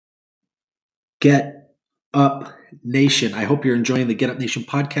Get Up Nation. I hope you're enjoying the Get Up Nation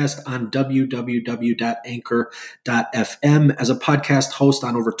podcast on www.anchor.fm. As a podcast host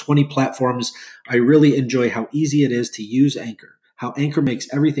on over 20 platforms, I really enjoy how easy it is to use Anchor, how Anchor makes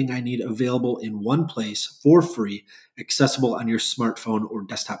everything I need available in one place for free, accessible on your smartphone or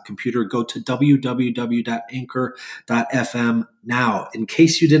desktop computer. Go to www.anchor.fm now. In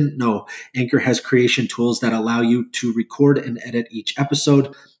case you didn't know, Anchor has creation tools that allow you to record and edit each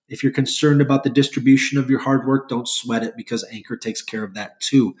episode. If you're concerned about the distribution of your hard work, don't sweat it because Anchor takes care of that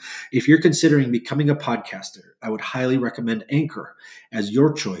too. If you're considering becoming a podcaster, I would highly recommend Anchor as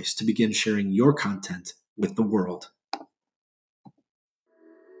your choice to begin sharing your content with the world.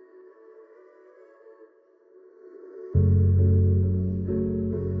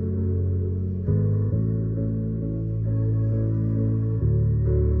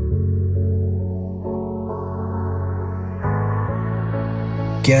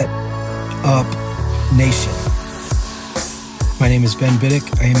 Get Up Nation. My name is Ben Biddick.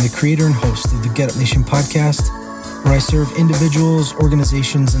 I am the creator and host of the Get Up Nation podcast, where I serve individuals,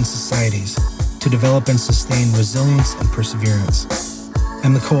 organizations, and societies to develop and sustain resilience and perseverance.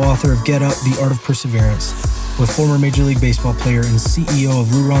 I'm the co-author of Get Up, The Art of Perseverance, with former Major League Baseball player and CEO of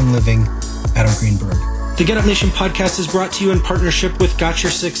Luron Living, Adam Greenberg. The Get Up Nation podcast is brought to you in partnership with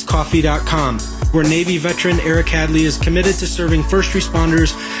GotYourSixCoffee.com, where Navy veteran Eric Hadley is committed to serving first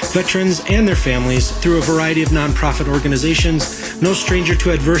responders, veterans, and their families through a variety of nonprofit organizations. No stranger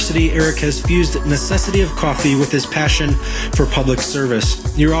to adversity, Eric has fused necessity of coffee with his passion for public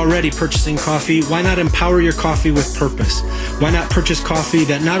service. You're already purchasing coffee. Why not empower your coffee with purpose? Why not purchase coffee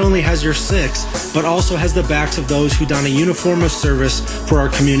that not only has your six, but also has the backs of those who don a uniform of service for our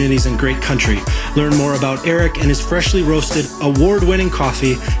communities and great country? Learn more about Eric and his freshly roasted, award-winning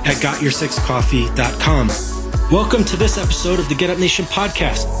coffee at GotYourSixCoffee.com. Welcome to this episode of the Get Up Nation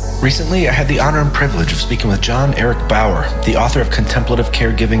podcast. Recently, I had the honor and privilege of speaking with John Eric Baugher, the author of Contemplative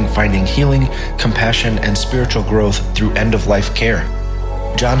Caregiving, Finding Healing, Compassion, and Spiritual Growth Through End-of-Life Care.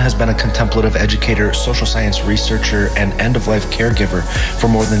 John has been a contemplative educator, social science researcher, and end-of-life caregiver for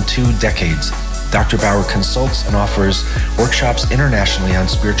more than 2 decades. Dr. Baugher consults and offers workshops internationally on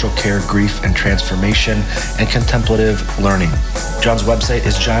spiritual care, grief and transformation, and contemplative learning. John's website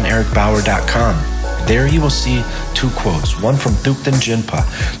is johnericbaugher.com. There you will see 2 quotes, one from Thupten Jinpa,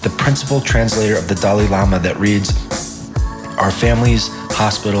 the principal translator of the Dalai Lama, that reads, "Our families,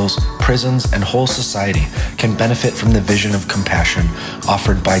 hospitals, prisons, and whole society can benefit from the vision of compassion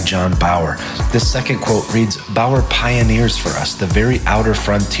offered by John Baugher." This second quote reads, "Baugher pioneers for us the very outer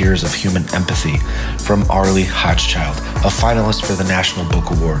frontiers of human empathy," from Arlie Hochschild, a finalist for the National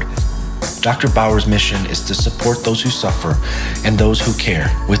Book Award. Dr. Baugher's mission is to support those who suffer and those who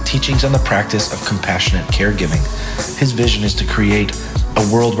care with teachings on the practice of compassionate caregiving. His vision is to create a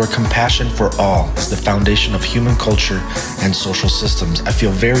world where compassion for all is the foundation of human culture and social systems. I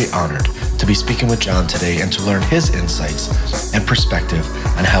feel very honored to be speaking with John today and to learn his insights and perspective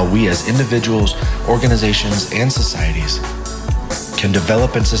on how we as individuals, organizations, and societies can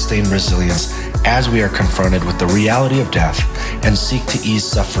develop and sustain resilience as we are confronted with the reality of death and seek to ease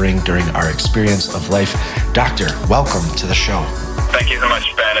suffering during our experience of life. Doctor, welcome to the show. Thank you so much,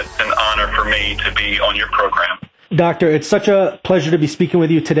 Ben. It's an honor for me to be on your program. Doctor, it's such a pleasure to be speaking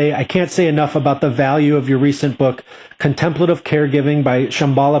with you today. I can't say enough about the value of your recent book, Contemplative Caregiving by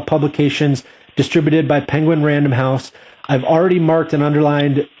Shambhala Publications, distributed by Penguin Random House. I've already marked and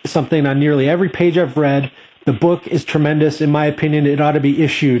underlined something on nearly every page I've read. The book is tremendous. In my opinion, it ought to be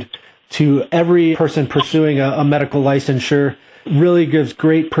issued to every person pursuing a medical licensure. Really gives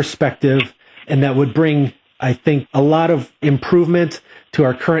great perspective, and that would bring, I think, a lot of improvement to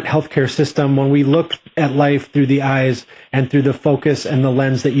our current healthcare system when we look at life through the eyes and through the focus and the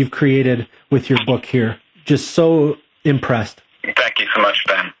lens that you've created with your book here. Just so impressed. Thank you so much,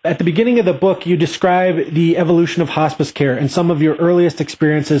 Ben. At the beginning of the book, you describe the evolution of hospice care and some of your earliest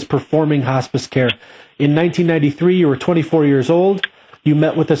experiences performing hospice care. In 1993, you were 24 years old. You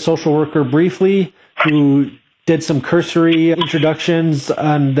met with a social worker briefly who did some cursory introductions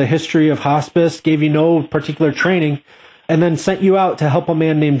on the history of hospice, gave you no particular training, and then sent you out to help a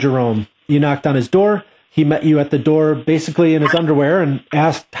man named Jerome. You knocked on his door. He met you at the door basically in his underwear and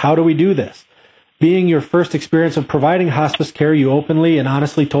asked, "How do we do this?" Being your first experience of providing hospice care, you openly and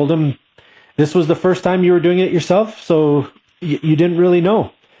honestly told him this was the first time you were doing it yourself, so you didn't really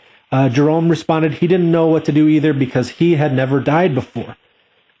know. Jerome responded he didn't know what to do either because he had never died before.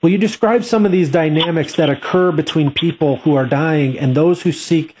 Will you describe some of these dynamics that occur between people who are dying and those who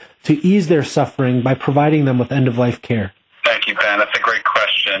seek to ease their suffering by providing them with end-of-life care? Thank you, Ben. That's a great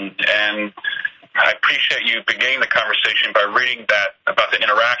question. And I appreciate you beginning the conversation by reading that about the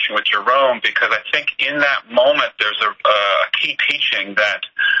interaction with Jerome, because I think in that moment there's a key teaching that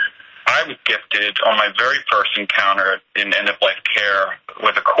I was gifted on my very first encounter in end-of-life care,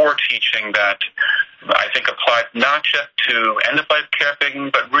 with a core teaching that I think applies not just to end-of-life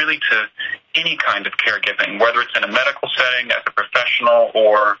caregiving, but really to any kind of caregiving, whether it's in a medical setting, as a professional,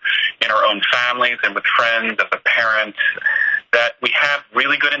 or in our own families and with friends, as a parent, that we have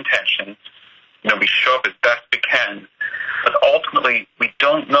really good intentions. We show up as best we can, but ultimately we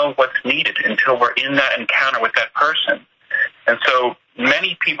don't know what's needed until we're in that encounter with that person. And so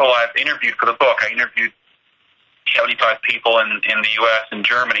many people I've interviewed for the book, I interviewed 75 people in the U.S. and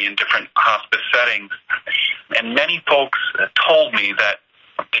Germany in different hospice settings, and many folks told me that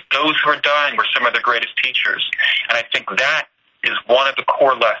those who are dying were some of their greatest teachers. And I think that is one of the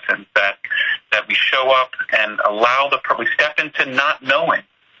core lessons, that we show up and we step into not knowing.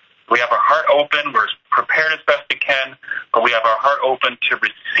 We have our heart open, we're prepared as best we can, but we have our heart open to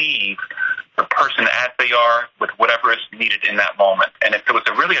receive the person as they are with whatever is needed in that moment. And it was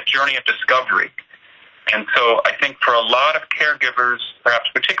really a journey of discovery. And so I think for a lot of caregivers, perhaps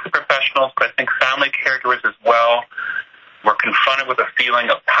particularly professionals, but I think family caregivers as well, we're confronted with a feeling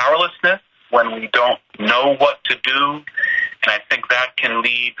of powerlessness when we don't know what to do. And I think that can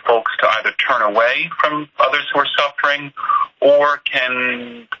lead folks to either turn away from others who are suffering, or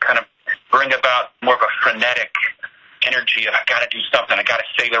can kind of bring about more of a frenetic energy of, I got to do something, I got to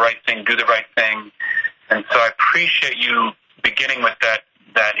say the right thing, do the right thing. And so I appreciate you beginning with that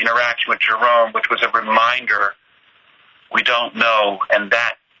interaction with Jerome, which was a reminder we don't know, and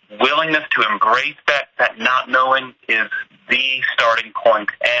that willingness to embrace that not knowing is the starting point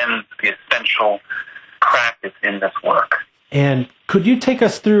and the essential practice in this work. And could you take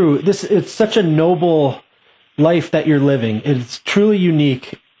us through this? It's such a noble life that you're living. It's truly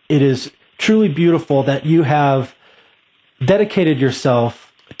unique. It is truly beautiful that you have dedicated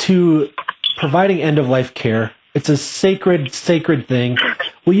yourself to providing end-of-life care. It's a sacred thing.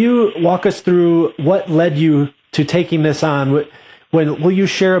 Will you walk us through what led you to taking this on? Will you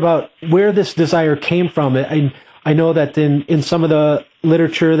share about where this desire came from? I know that in some of the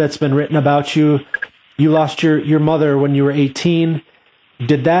literature that's been written about you, you lost your mother when you were 18.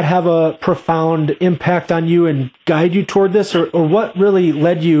 Did that have a profound impact on you and guide you toward this, or what really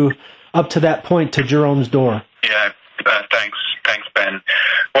led you up to that point to Jerome's door? Yeah, thanks, Ben.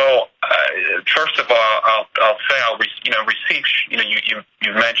 Well, first of all, I'll say I'll receive.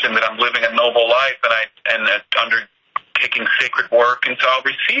 You mentioned that I'm living a noble life, and undertaking sacred work, and so I'll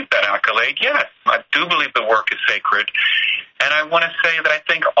receive that accolade. Yes, I do believe the work is sacred, and I want to say that I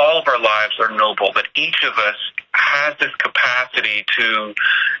think all of our lives are noble. That each of us has this capacity to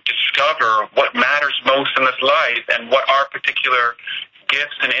discover what matters most in this life and what our particular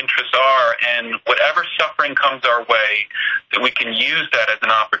gifts and interests are, and whatever suffering comes our way, that we can use that as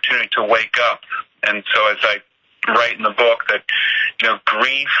an opportunity to wake up. And so as I write in the book, that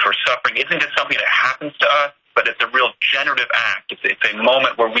grief or suffering isn't just something that happens to us, but it's a real generative act. It's a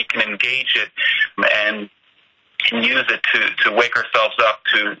moment where we can engage it and can use it to wake ourselves up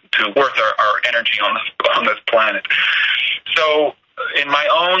to worth our energy on this planet. So in my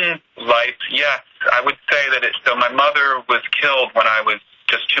own life, yes, I would say that so my mother was killed when I was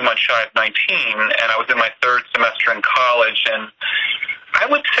just 2 months shy of 19, and I was in my third semester in college, and I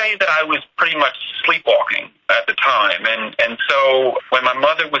would say that I was pretty much sleepwalking at the time. And so when my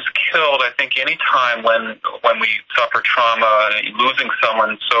mother was killed, I think any time when we suffer trauma, losing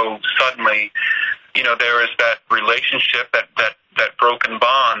someone so suddenly, there is that relationship, that broken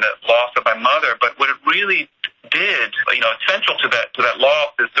bond, that loss of my mother. But what it really did, essential to that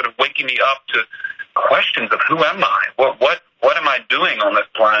loss, is sort of waking me up to questions of who am I? What am I doing on this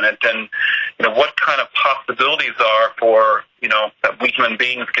planet? And what kind of possibilities are for that we human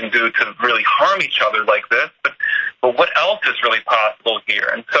beings can do to really harm each other like this? But what else is really possible here?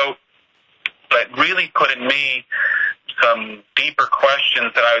 And so it really put in me some deeper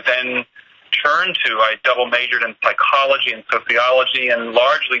questions that I then turned to. I double majored in psychology and sociology, and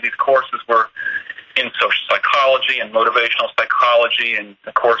largely these courses were in social psychology and motivational psychology, and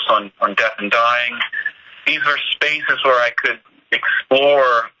a course on death and dying. These were spaces where I could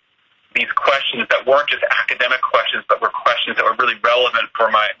explore these questions that weren't just academic questions, but were questions that were really relevant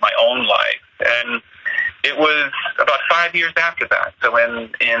for my own life. And it was about 5 years after that. So in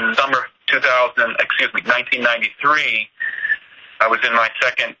summer 1993, I was in my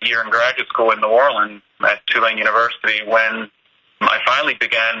second year in graduate school in New Orleans at Tulane University when I finally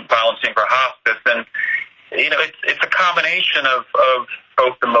began volunteering for hospice. And it's a combination of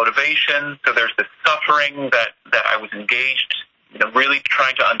both the motivation, so there's the suffering that I was engaged really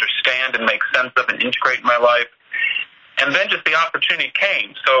trying to understand and make sense of and integrate in my life. And then just the opportunity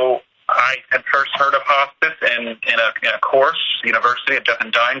came. So I had first heard of hospice in a course, university, a death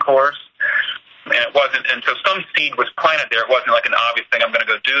and dying course. And it wasn't, and so some seed was planted there. It wasn't like an obvious thing, I'm going to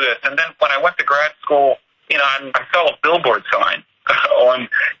go do this. And then when I went to grad school, I saw a billboard sign on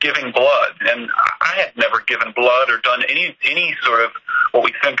giving blood. And I had never given blood or done any sort of what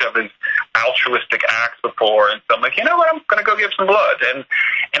we think of as altruistic acts before. And so I'm like, you know what, I'm going to go give some blood. And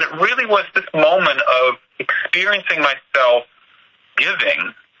it really was this moment of experiencing myself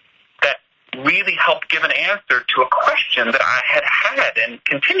giving that really helped give an answer to a question that I had and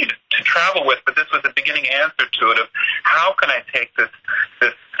continued to travel with, but this was a beginning answer to it of how can I take this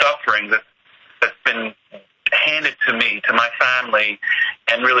suffering that's been handed to me, to my family,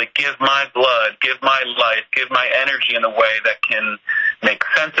 and really give my blood, give my life, give my energy in a way that can make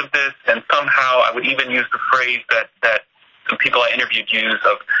sense of this. And somehow I would even use the phrase that some people I interviewed use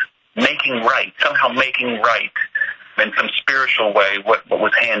of making right, somehow making right in some spiritual way what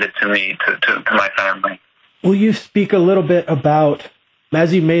was handed to me, to my family. Will you speak a little bit about,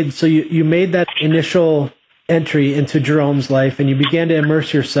 as you made that initial entry into Jerome's life and you began to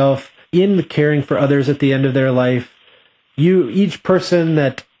immerse yourself in the caring for others at the end of their life. Each person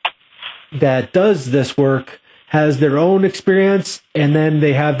that does this work has their own experience, and then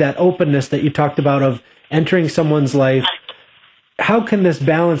they have that openness that you talked about of entering someone's life. How can this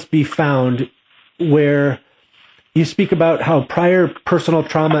balance be found where you speak about how prior personal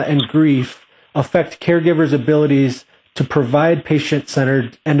trauma and grief affect caregivers' abilities to provide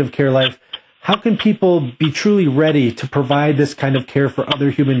patient-centered end-of-care life? How can people be truly ready to provide this kind of care for other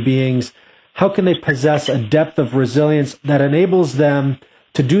human beings? How can they possess a depth of resilience that enables them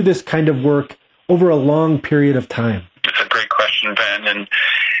to do this kind of work over a long period of time? It's a great question, Ben.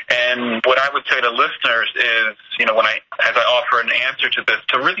 And what I would say to listeners is, as I offer an answer to this,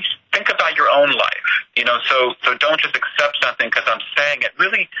 to really think about your own life. So don't just accept something because I'm saying it.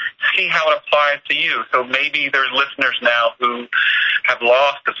 Really see how it applies to you. So maybe there's listeners now who have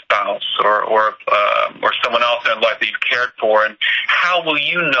lost a spouse or someone else in their life that you've cared for, and how will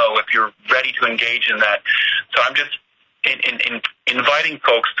you know if you're ready to engage in that? So I'm just in inviting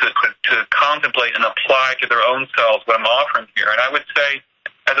folks to contemplate and apply to their own selves what I'm offering here. And I would say,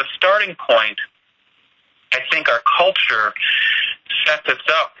 as a starting point, I think our culture sets us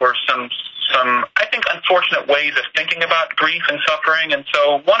up for some I think unfortunate ways of thinking about grief and suffering. And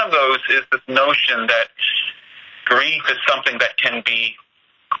so one of those is this notion that grief is something that can be,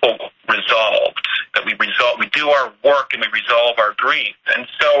 quote, resolved, that we do our work and we resolve our grief. And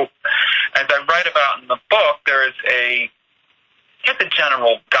so, as I write about in the book, there is a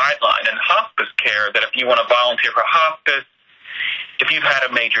general guideline in hospice care that if you want to volunteer for hospice, if you've had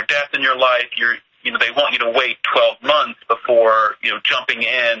a major death in your life, they want you to wait 12 months before jumping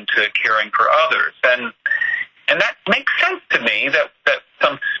into caring for others, and that makes sense to me that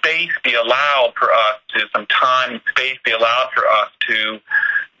some space be allowed for us to, some time and space be allowed for us to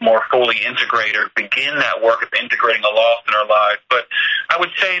more fully integrate or begin that work of integrating a loss in our lives. But I would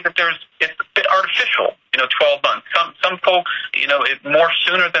say that it's a bit artificial, 12 months. Some folks, more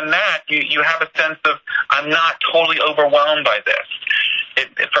sooner than that, you have a sense of, I'm not totally overwhelmed by this.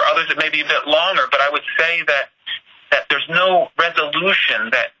 For others, it may be a bit longer, but I would say that there's no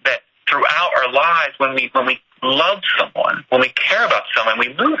resolution that throughout our lives when we love someone, when we care about someone, we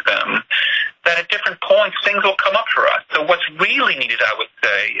lose them, that at different points things will come up for us. So what's really needed, I would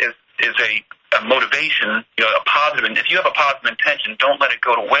say, is a motivation, a positive. And if you have a positive intention, don't let it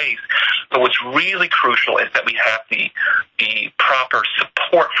go to waste. But what's really crucial is that we have the proper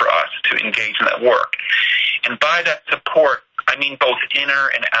support for us to engage in that work. And by that support, I mean both inner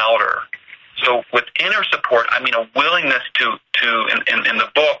and outer. So with inner support, I mean a willingness to in the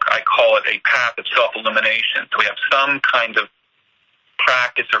book, I call it a path of self-illumination. So we have some kind of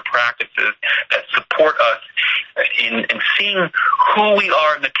practice or practices that support us in seeing who we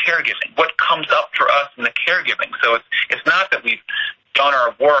are in the caregiving, what comes up for us in the caregiving. So it's not that we've done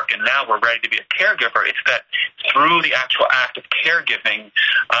our work and now we're ready to be a caregiver. It's that through the actual act of caregiving,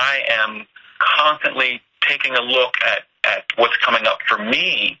 I am constantly taking a look at what's coming up for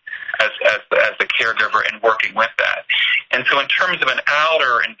me as the caregiver and working with that. And so in terms of an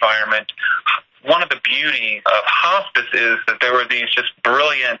outer environment, one of the beauties of hospice is that there were these just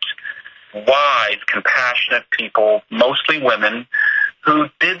brilliant, wise, compassionate people, mostly women, who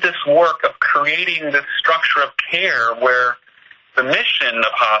did this work of creating this structure of care where the mission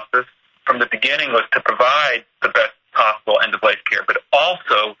of hospice from the beginning was to provide the best possible end-of-life care, but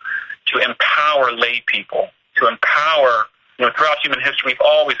also to empower lay people, to empower, throughout human history, we've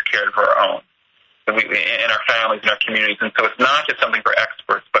always cared for our own. in our families, in our communities. And so it's not just something for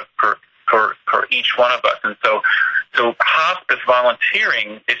experts, but for each one of us. And so hospice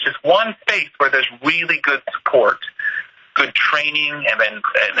volunteering is just one space where there's really good support, good training, and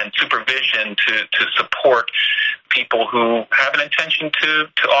then supervision to support people who have an intention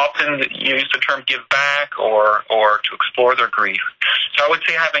to often use the term give back or to explore their grief. So I would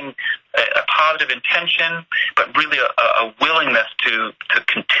say having a positive intention, but really a willingness to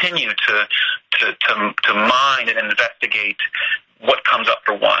continue to mind and investigate what comes up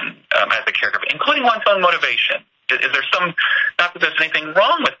for one as a caregiver, including one's own motivation. Is there not that there's anything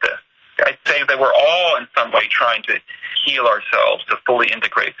wrong with this. I'd say that we're all in some way trying to heal ourselves, to fully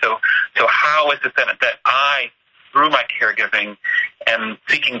integrate. So how is it that I, through my caregiving, am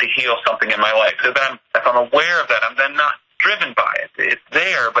seeking to heal something in my life? So that if I'm aware of that, I'm then not driven by it. It's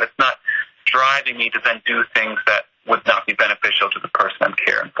there, but it's not driving me to then do things that would not be beneficial to the person I'm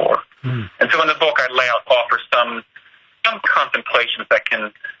caring for. Mm. And so in the book, I offer some contemplations that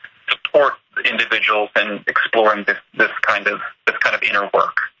can support individuals in exploring this kind of inner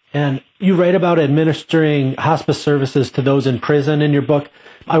work. And you write about administering hospice services to those in prison in your book.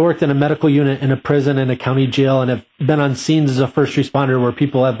 I worked in a medical unit in a prison and a county jail and have been on scenes as a first responder where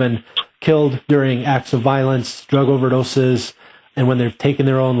people have been killed during acts of violence, drug overdoses, and when they've taken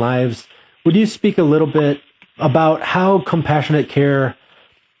their own lives. Would you speak a little bit about how compassionate care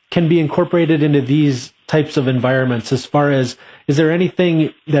can be incorporated into these types of environments, as far as, is there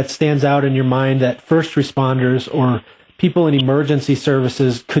anything that stands out in your mind that first responders or people in emergency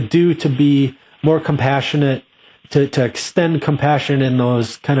services could do to be more compassionate, to extend compassion in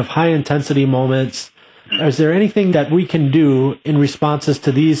those kind of high intensity moments? Is there anything that we can do in responses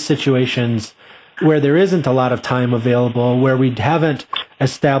to these situations where there isn't a lot of time available, where we haven't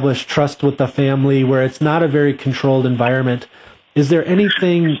established trust with the family, where it's not a very controlled environment? Is there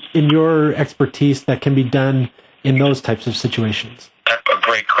anything in your expertise that can be done in those types of situations? That's a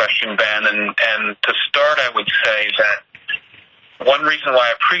great question, Ben. And to start, I would say that one reason why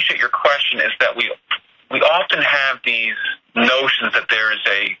I appreciate your question is that we often have these notions that there is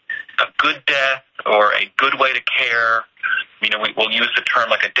a good death or a good way to care. We'll use the term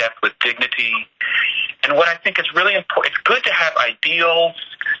like a death with dignity. And what I think is really important, it's good to have ideals.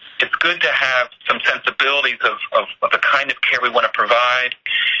 It's good to have some sensibilities of the kind of care we want to provide.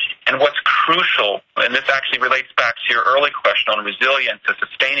 And what's crucial, and this actually relates back to your early question on resilience and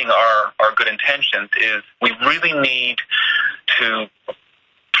sustaining our good intentions, is we really need to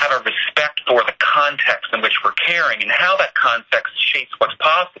have a respect for the context in which we're caring and how that context shapes what's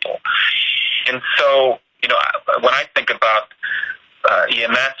possible. And so, when I think about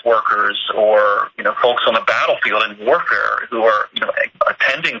EMS workers or folks on the battlefield in warfare who are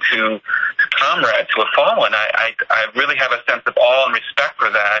attending to comrades who have fallen, I really have a sense of awe and respect for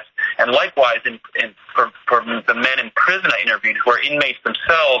that. And likewise, for the men in prison I interviewed who are inmates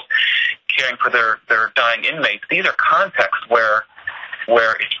themselves, caring for their dying inmates, these are contexts where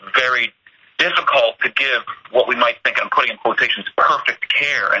it's very difficult to give what we might think, I'm putting in quotations, perfect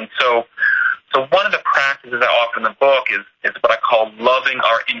care. And so one of the practices I offer in the book is what I call loving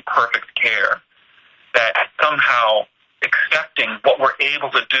our imperfect care, that somehow accepting what we're able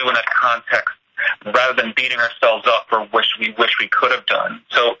to do in that context rather than beating ourselves up for what we wish we could have done.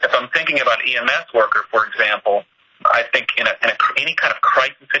 So if I'm thinking about EMS worker, for example, I think in any kind of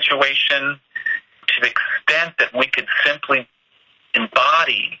crisis situation, to the extent that we could simply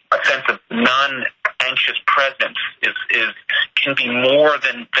embody a sense of non-anxious presence can be more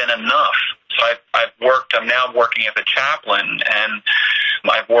than enough. So I'm now working as a chaplain, and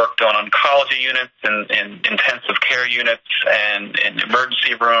I've worked on oncology units and intensive care units and in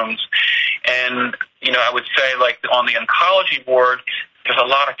emergency rooms. And, I would say, like, on the oncology ward, there's a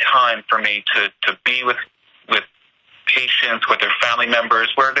lot of time for me to be with patients, with their family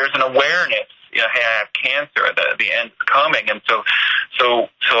members, where there's an awareness, hey, I have cancer, the end's coming. And so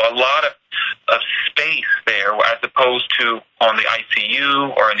a lot of space there, as opposed to on the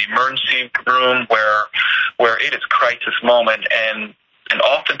ICU or in the emergency room where it is crisis moment. And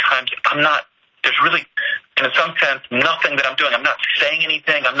oftentimes there's really, in some sense, nothing that I'm doing. I'm not saying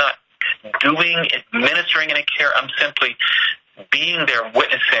anything. I'm not administering any care. I'm simply being there,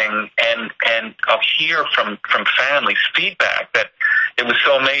 witnessing, and I'll hear from families feedback that it was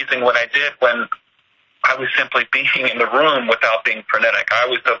so amazing what I did when I was simply being in the room without being frenetic. I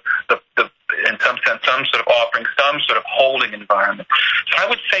was in some sense, some sort of offering some sort of holding environment. So I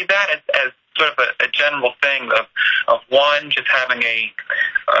would say that as sort of a general thing of one, just having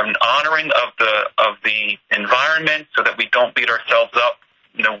an honoring of the environment so that we don't beat ourselves up,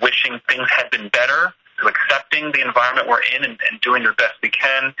 wishing things had been better, to accepting the environment we're in and doing the best we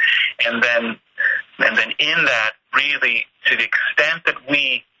can, and then And then in that, really, to the extent that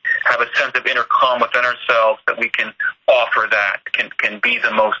we have a sense of inner calm within ourselves, that we can offer that, can be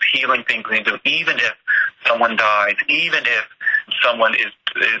the most healing thing we can do, even if someone dies, even if someone is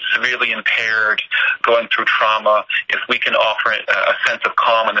severely impaired, going through trauma. If we can offer a sense of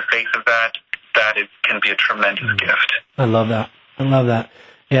calm in the face of that, can be a tremendous gift. I love that. I love that.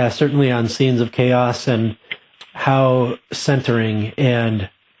 Yeah, certainly on scenes of chaos, and how centering and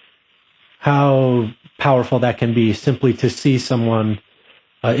how powerful that can be, simply to see someone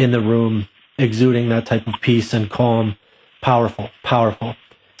in the room exuding that type of peace and calm. Powerful, powerful.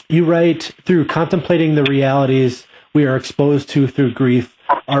 You write, through contemplating the realities we are exposed to through grief,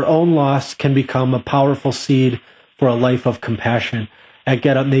 our own loss can become a powerful seed for a life of compassion. At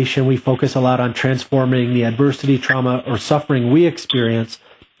Get Up Nation, we focus a lot on transforming the adversity, trauma, or suffering we experience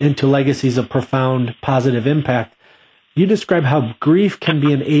into legacies of profound positive impact. You describe how grief can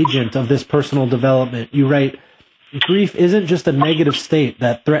be an agent of this personal development. You write, grief isn't just a negative state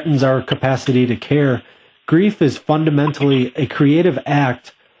that threatens our capacity to care. Grief is fundamentally a creative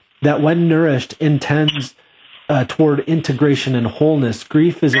act that, when nourished, intends toward integration and wholeness.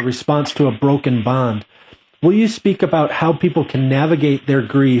 Grief is a response to a broken bond. Will you speak about how people can navigate their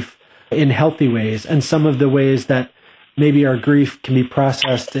grief in healthy ways, and some of the ways that maybe our grief can be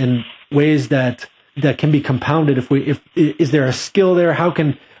processed in ways that can be compounded? Is there a skill there? How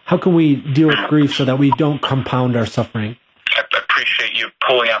can we deal with grief so that we don't compound our suffering? I appreciate you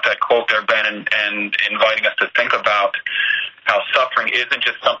pulling out that quote there, Ben, and inviting us to think about how suffering isn't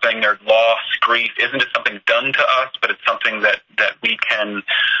just something, or loss, grief isn't just something done to us, but it's something that we can,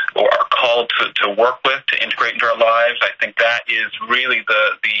 or are called to work with, to integrate into our lives. I think that is really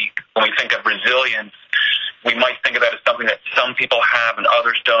when we think of resilience, we might think of that as something that some people have and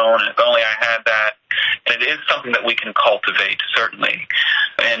others don't, and if only I had that. And it is something that we can cultivate, certainly.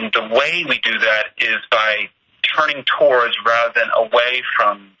 And the way we do that is by turning towards rather than away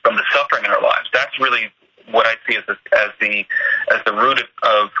from the suffering in our lives. That's really what I see as the root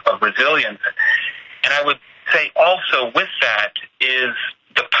of resilience. And I would say also with that is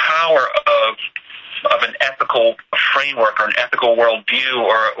the power of an ethical framework, or an ethical worldview,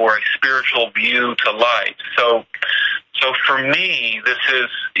 or a spiritual view to life. So for me, this is,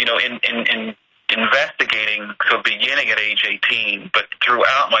 in investigating, so beginning at age 18, but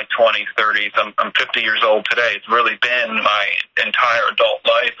throughout my 20s, 30s, I'm 50 years old today. It's really been my entire adult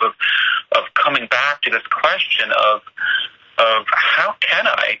life of coming back to this question of how can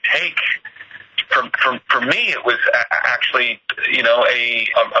I take. For me, it was actually,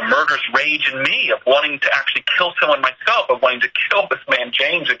 a murderous rage in me of wanting to actually kill someone myself, of wanting to kill this man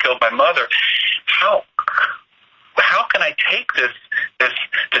James who killed my mother. How can I take this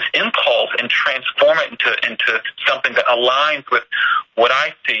impulse and transform it into something that aligns with what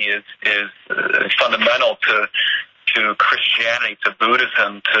I see is fundamental to Christianity, to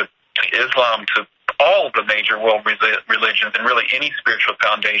Buddhism, to Islam, to all of the major world religions, and really any spiritual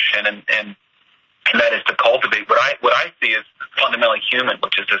foundation, and that is to cultivate what I see as fundamentally human,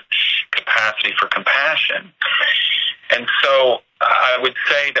 which is this capacity for compassion. And so I would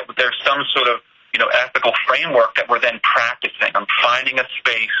say that there's some sort of ethical framework that we're then practicing. I'm finding a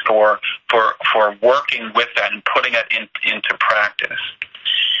space for working with that and putting it into practice.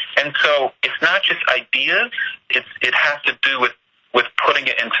 And so it's not just ideas; it has to do with putting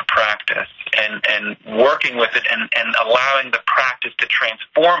it into practice and working with it and allowing the practice to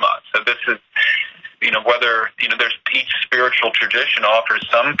transform us. So this is, whether, there's each spiritual tradition offers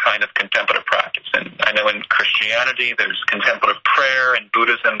some kind of contemplative practice. And I know in Christianity, there's contemplative prayer. In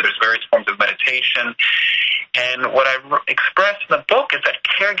Buddhism, there's various forms of meditation. And what I express in the book is that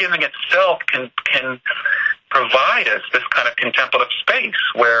caregiving itself can provide us this kind of contemplative space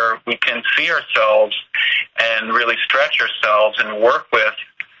where we can see ourselves and really stretch ourselves and work with,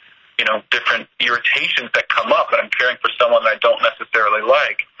 different irritations that come up, that I'm caring for someone that I don't necessarily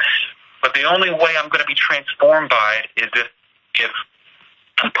like. But the only way I'm going to be transformed by it is if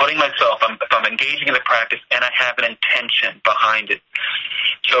I'm putting myself, if I'm engaging in the practice and I have an intention behind it.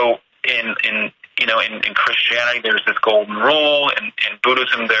 So in Christianity, there's this golden rule. In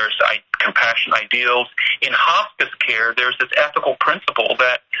Buddhism, there's compassion ideals. In hospice care, there's this ethical principle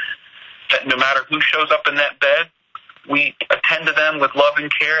that no matter who shows up in that bed, we attend to them with love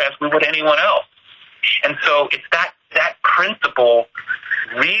and care as we would anyone else. And so it's that principle.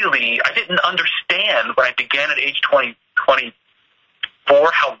 Really, I didn't understand when I began at age 24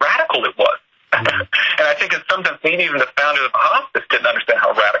 how radical it was. Mm-hmm. And I think that sometimes maybe even the founders of hospice didn't understand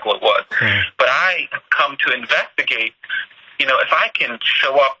how radical it was. Mm-hmm. But I come to investigate, if I can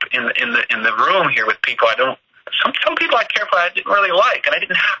show up in the room here with people some people I care for I didn't really like, and I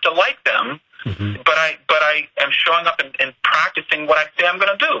didn't have to like them, But I am showing up and practicing what I say I'm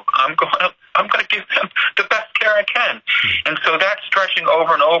going to do. I'm going to give them the best care I can. And so that stretching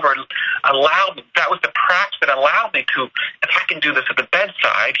over and over that was the practice that allowed me to, if I can do this at the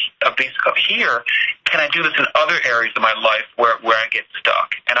bedside of here, can I do this in other areas of my life where I get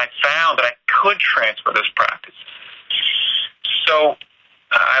stuck? And I found that I could transfer this practice. So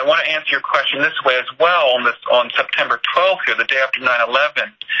I want to answer your question this way as well. On September 12th here, the day after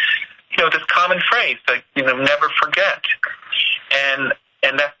 9/11, this common phrase that never forget, and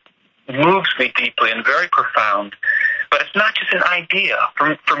that moves me deeply and very profound. But it's not just an idea.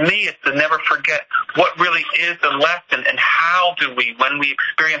 For me, it's to never forget what really is the lesson, and how do we, when we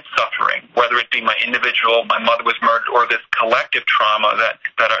experience suffering, whether it be my mother was murdered, or this collective trauma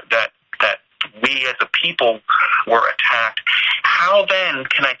that we as a people were attacked, how then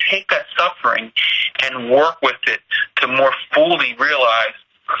can I take that suffering and work with it to more fully realize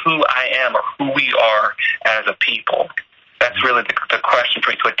who I am, or who we are as a people? That's really the question for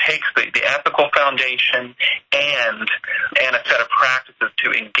me. So it takes the ethical foundation and a set of practices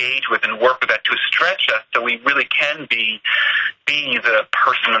to engage with and work with that, to stretch us so we really can be the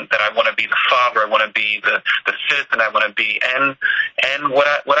person that I want to be, the father I want to be, the citizen I want to be, and what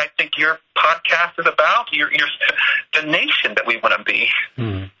I think your podcast is about, the nation that we want to be.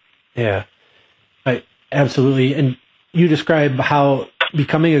 Yeah, absolutely. And you describe how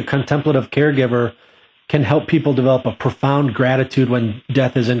becoming a contemplative caregiver can help people develop a profound gratitude when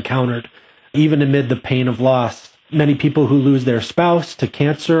death is encountered, even amid the pain of loss. Many people who lose their spouse to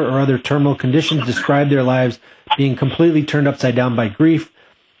cancer or other terminal conditions describe their lives being completely turned upside down by grief.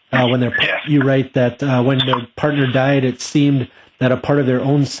 You write that when their partner died, it seemed that a part of their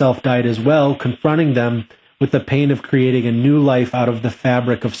own self died as well, confronting them with the pain of creating a new life out of the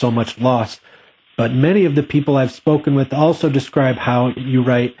fabric of so much loss. But many of the people I've spoken with also describe how, you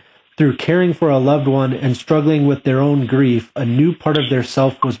write, through caring for a loved one and struggling with their own grief, a new part of their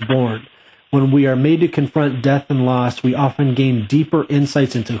self was born. When we are made to confront death and loss, we often gain deeper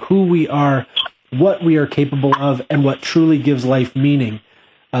insights into who we are, what we are capable of, and what truly gives life meaning.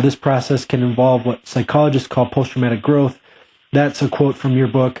 This process can involve what psychologists call post-traumatic growth. That's a quote from your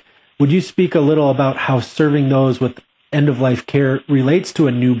book. Would you speak a little about how serving those with end-of-life care relates to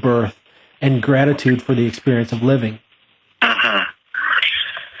a new birth and gratitude for the experience of living?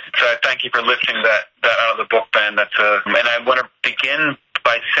 So thank you for lifting that out of the book, Ben. And I want to begin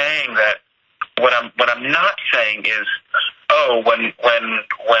by saying that what I'm not saying is, when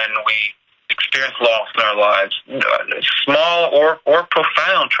we experience loss in our lives, small or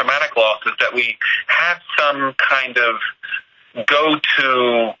profound traumatic losses, that we have some kind of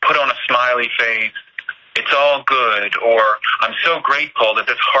go-to, put on a smiley face, it's all good, or I'm so grateful that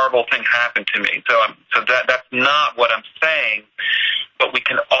this horrible thing happened to me. So that's not what I'm saying. But we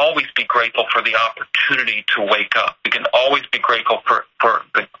can always be grateful for the opportunity to wake up. We can always be grateful for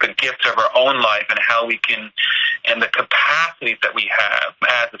the gifts of our own life, and how we can, and the capacities that we have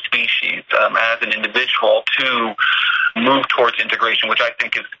as a species, as an individual, to move towards integration, which I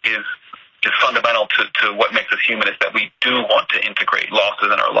think is fundamental to what makes us human, is that we do want to integrate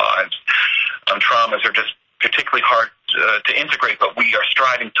losses in our lives. Traumas are just particularly hard to integrate, but we are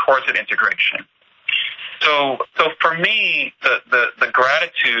striving towards that integration. So for me, the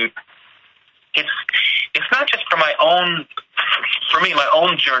gratitude, it's not just for my own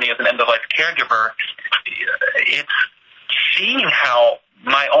journey as an end-of-life caregiver. It's seeing how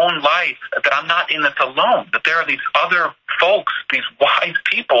my own life, that I'm not in this alone, that there are these other folks, these wise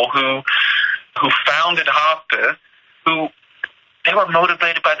people who founded hospice, who they were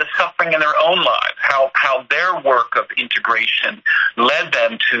motivated by the suffering in their own lives, how their work of integration led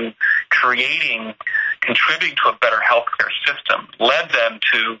them to contributing to a better healthcare system, led them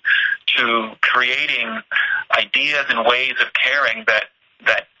to creating ideas and ways of caring that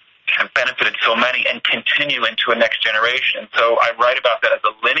have benefited so many and continue into a next generation. So I write about that as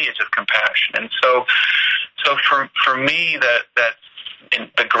a lineage of compassion. And so for me,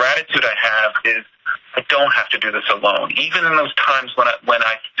 the gratitude I have is I don't have to do this alone. Even in those times when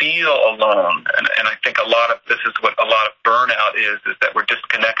I feel alone, and I think this is what a lot of burnout is that we're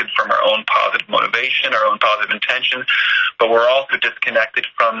disconnected from our own positive motivation, our own positive intention, but we're also disconnected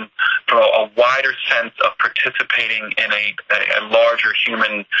from a wider sense of participating in a larger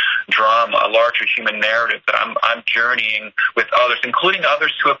human drama, a larger human narrative that I'm journeying with others, including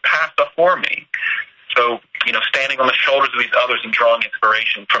others who have passed before me. So, standing on the shoulders of these others and drawing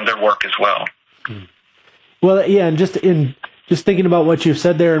inspiration from their work as well. Well, yeah, and just thinking about what you've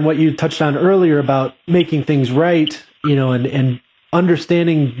said there and what you touched on earlier about making things right, and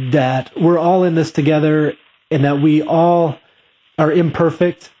understanding that we're all in this together and that we all are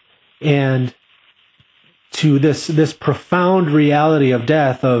imperfect and to this profound reality of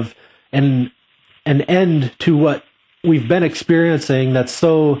death, of an end to what we've been experiencing that's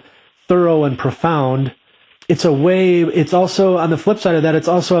so thorough and profound. It's also, on the flip side of that, it's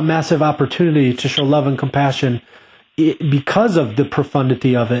also a massive opportunity to show love and compassion because of the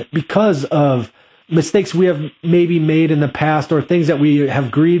profundity of it, because of mistakes we have maybe made in the past, or things that we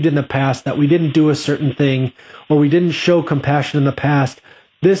have grieved in the past, that we didn't do a certain thing, or we didn't show compassion in the past.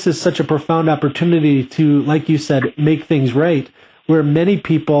 This is such a profound opportunity to, like you said, make things right, where many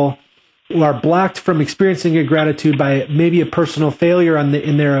people who are blocked from experiencing a gratitude by maybe a personal failure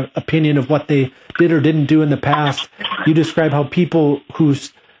in their opinion of what they did or didn't do in the past. You describe how people who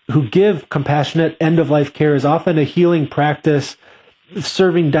give compassionate end-of-life care is often a healing practice,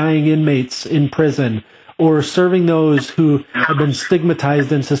 serving dying inmates in prison, or serving those who have been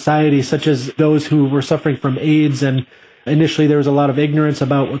stigmatized in society, such as those who were suffering from AIDS. And initially there was a lot of ignorance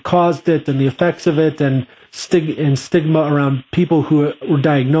about what caused it and the effects of it, and stigma around people who were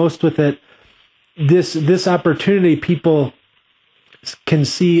diagnosed with it. This opportunity people can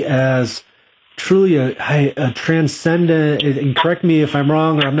see as truly a transcendent, and correct me if I'm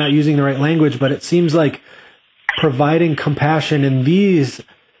wrong or I'm not using the right language, but it seems like providing compassion in these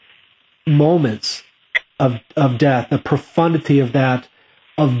moments of death, the profundity of that,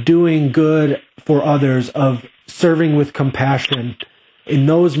 of doing good for others, of serving with compassion. In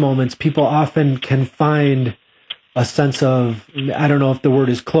those moments, people often can find a sense of, I don't know if the word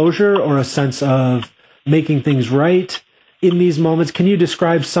is closure, or a sense of making things right in these moments. Can you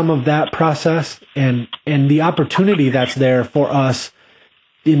describe some of that process and the opportunity that's there for us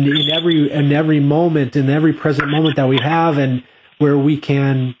in every moment, in every present moment that we have, and where we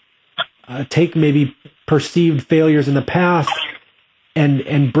can take maybe perceived failures in the past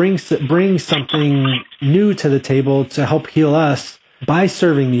and bring something new to the table to help heal us by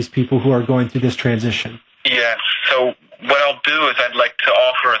serving these people who are going through this transition? Yes. So what I'll do is I'd like to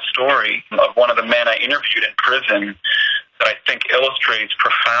offer a story of one of the men I interviewed in prison that I think illustrates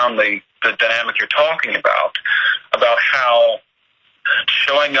profoundly the dynamic you're talking about how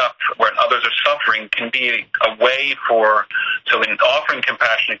showing up when others are suffering can be a way in offering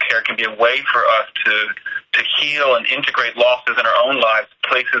compassionate care can be a way for us to heal and integrate losses in our own lives,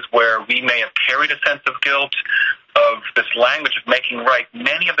 places where we may have carried a sense of guilt, of this language of making right.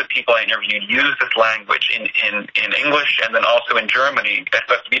 Many of the people I interviewed use this language in English and then also in Germany,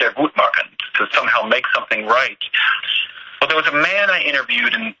 etwas wiedergutmachen, to somehow make something right. Well, there was a man I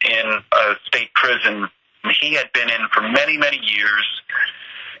interviewed in a state prison. He had been in for many, many years,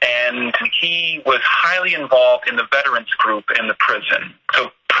 and he was highly involved in the veterans group in the prison.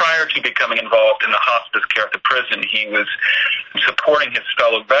 So prior to becoming involved in the hospice care at the prison, he was supporting his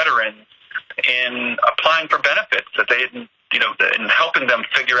fellow veterans in applying for benefits that they didn't, in helping them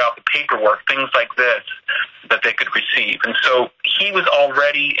figure out the paperwork, things like this, that they could receive. And so he was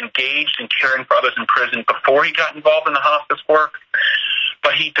already engaged in caring for others in prison before he got involved in the hospice work.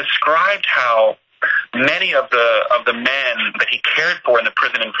 But he described how many of the men that he cared for in the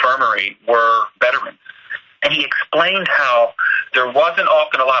prison infirmary were veterans. And he explained how there wasn't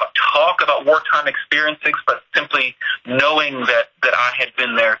often a lot of talk about wartime experiences, but simply knowing that I had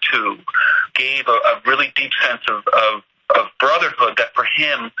been there too gave a really deep sense of brotherhood that for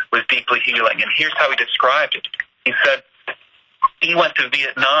him was deeply healing. And here's how he described it. He said he went to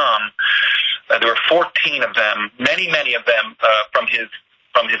Vietnam. There were 14 of them, many of them from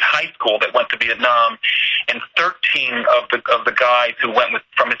his high school that went to Vietnam, and 13 of the guys who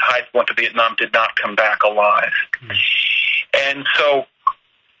from his high school went to Vietnam did not come back alive. Mm. And so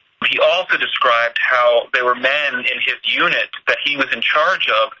he also described how there were men in his unit that he was in charge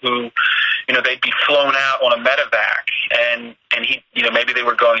of who, they'd be flown out on a medevac, and he, maybe they'd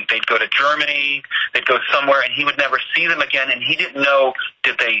go to Germany, they'd go somewhere, and he would never see them again, and he didn't know,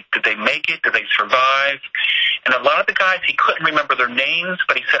 did they make it, did they survive? And a lot of the guys, he couldn't remember their names,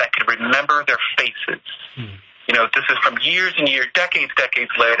 but he said, I could remember their faces. Mm. This is from years and years, decades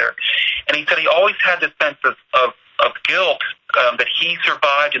later. And he said he always had this sense of guilt that he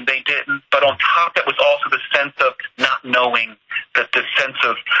survived and they didn't, but on top that was also the sense of not knowing, that the sense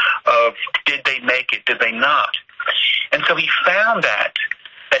of did they make it, did they not? And so he found that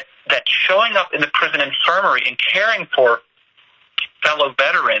showing up in the prison infirmary and caring for fellow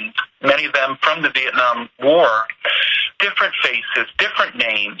veterans, many of them from the Vietnam War, different faces, different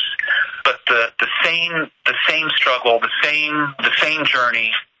names, but the same struggle, the same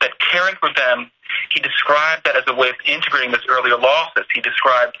journey, that caring for them, he described that as a way of integrating this earlier losses. He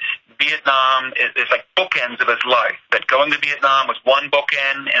described Vietnam is like bookends of his life, that going to Vietnam was one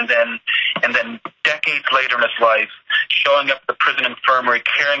bookend, and then decades later in his life, showing up at the prison infirmary,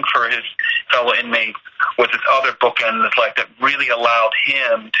 caring for his fellow inmates, was this other bookend in his life that really allowed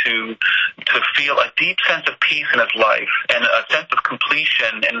him to feel a deep sense of peace in his life and a sense of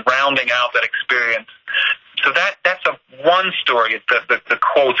completion and rounding out that experience. So that's one story. The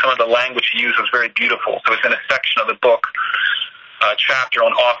quote, some of the language he used was very beautiful. So it's in a section of the book, a chapter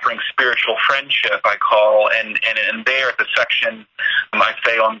on offering spiritual friendship, I call, and there at the section, I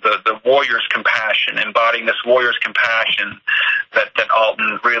say on the warrior's compassion, embodying this warrior's compassion that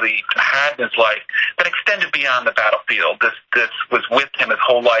Alton really had in his life, that extended beyond the battlefield. This was with him his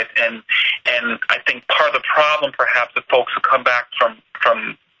whole life, and I think part of the problem, perhaps, that folks who come back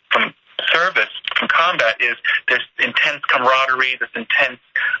from service, from combat, is there's intense camaraderie, this intense,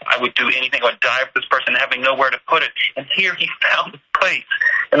 I would do anything, I would die for this person, having nowhere to put it. And here he found this place,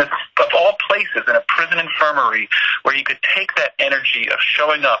 and of all places, in a prison infirmary, where he could take that energy of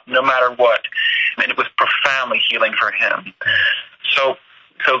showing up no matter what, and it was profoundly healing for him. So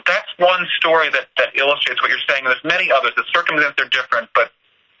that's one story that illustrates what you're saying. And there's many others. The circumstances are different, but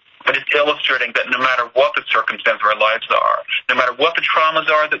it's illustrating that no matter what the circumstance of our lives are, no matter what the traumas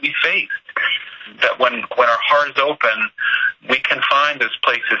are that we faced, that when our heart is open, we can find those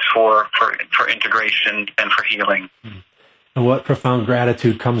places for integration and for healing. And what profound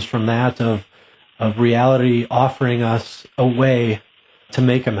gratitude comes from that, of reality offering us a way to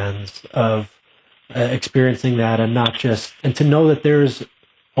make amends, of experiencing that, and to know that there's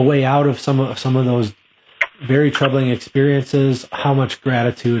a way out of some of those very troubling experiences. How much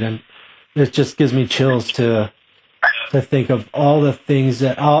gratitude, and it just gives me chills to think of all the things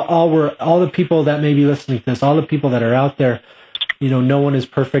that all the people that may be listening to this, all the people that are out there. No one is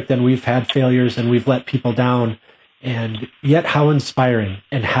perfect, and we've had failures, and we've let people down, and yet how inspiring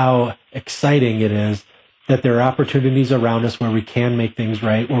and how exciting it is that there are opportunities around us where we can make things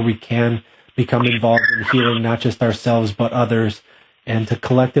right, where we can become involved in healing not just ourselves but others, and to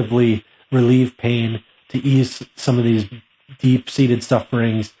collectively relieve pain, to ease some of these deep-seated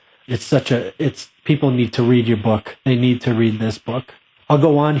sufferings. People need to read your book. They need to read this book. I'll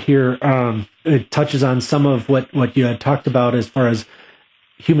go on here. It touches on some of what you had talked about as far as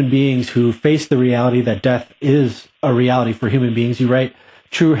human beings who face the reality that death is a reality for human beings. You write,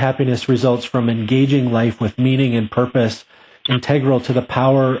 true happiness results from engaging life with meaning and purpose. Integral to the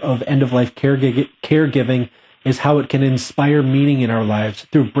power of end-of-life caregiving is how it can inspire meaning in our lives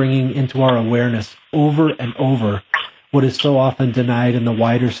through bringing into our awareness over and over what is so often denied in the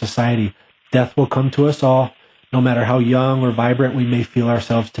wider society. Death will come to us all, no matter how young or vibrant we may feel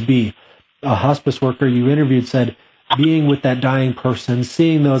ourselves to be. A hospice worker you interviewed said, being with that dying person,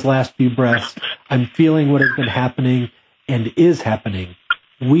 seeing those last few breaths, I'm feeling what has been happening and is happening.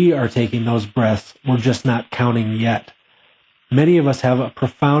 We are taking those breaths. We're just not counting yet. Many of us have a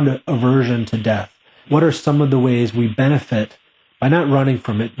profound aversion to death. What are some of the ways we benefit by not running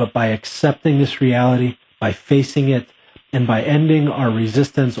from it, but by accepting this reality, by facing it, and by ending our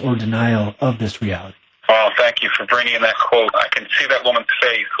resistance or denial of this reality? Well, thank you for bringing in that quote. I can see that woman's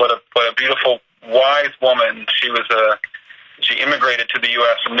face. What a beautiful, wise woman. She immigrated to the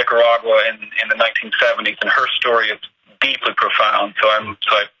U.S. from Nicaragua in the 1970s, and her story is deeply profound. So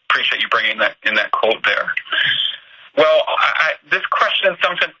I appreciate you bringing that in that quote there. Well, this question in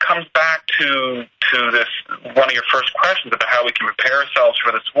some sense comes back to this one of your first questions about how we can prepare ourselves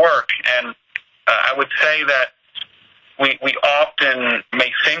for this work, and I would say that we often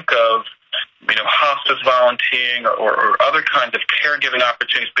may think of hospice volunteering or other kinds of caregiving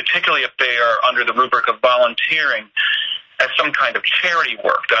opportunities, particularly if they are under the rubric of volunteering, as some kind of charity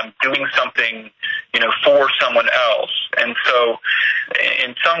work, that I'm doing something, for someone else. And so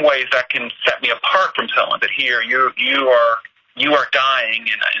in some ways that can set me apart from someone, that here you are dying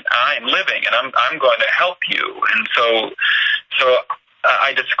and I am living, and I'm going to help you. And so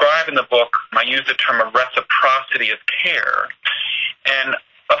I describe in the book, I use the term a reciprocity of care. And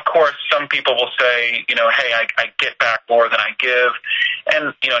of course, some people will say, hey, I get back more than I give,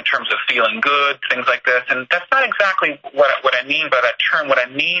 and, in terms of feeling good, things like this. And that's not exactly what I mean by that term. What I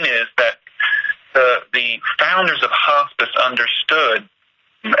mean is that the founders of hospice understood,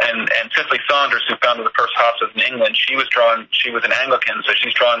 and Cicely Saunders, who founded the first hospice in England, she was an Anglican, so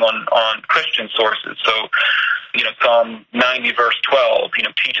she's drawing on Christian sources. So, Psalm 90, verse 12,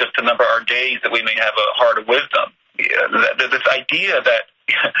 teach us to number our days that we may have a heart of wisdom. This idea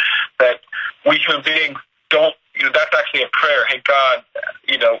that we human beings don't, that's actually a prayer. Hey, God,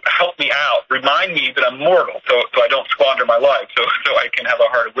 help me out. Remind me that I'm mortal, so I don't squander my life, so I can have a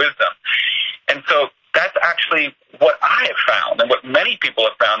heart of wisdom. And so that's actually what I have found, and what many people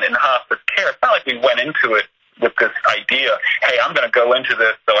have found in hospice care. It's not like we went into it with this idea, hey, I'm going to go into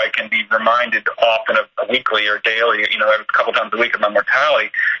this so I can be reminded often of a weekly or daily, every couple times a week of my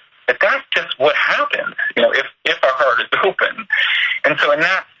mortality. But that's just what happens, if our heart is open. And so in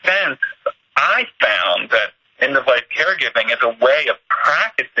that sense, I found that end-of-life caregiving is a way of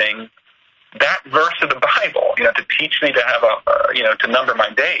practicing that verse of the Bible, to teach me to have to number my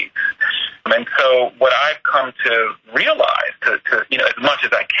days. And so what I've come to realize, to as much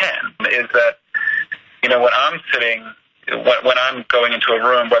as I can, is that, when I'm sitting, when I'm going into a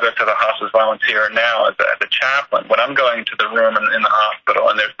room, whether it's as a hospice volunteer or now as a chaplain, when I'm going into the room in the hospital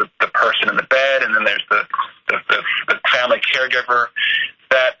and there's the person in the bed and then there's the family caregiver,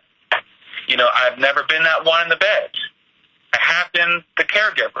 that, I've never been that one in the bed. I have been the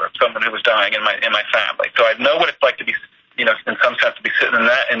caregiver of someone who was dying in my family. So I know what it's like to be, in some sense, to be sitting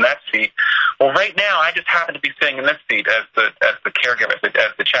in that seat. Well, right now, I just happen to be sitting in this seat as the caregiver,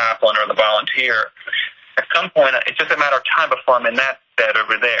 as the chaplain or the volunteer. At some point, it's just a matter of time before I'm in that bed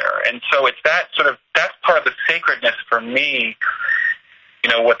over there. And so it's that's part of the sacredness for me,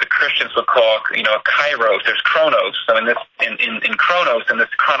 what the Christians would call, kairos. There's chronos. So in chronos, in this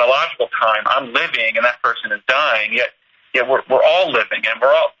chronological time, I'm living and that person is dying, yet we're all living, and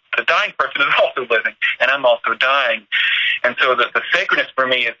the dying person is also living, and I'm also dying. And so the sacredness for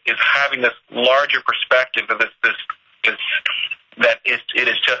me is having this larger perspective of this that it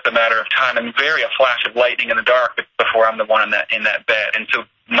is just a matter of time, and a flash of lightning in the dark before I'm the one in that bed. And so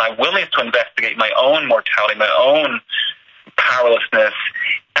my willingness to investigate my own mortality, my own powerlessness,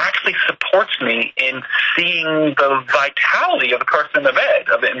 actually supports me in seeing the vitality of the person in the bed,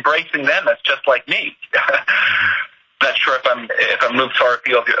 of embracing them as just like me. Not sure if I'm moved far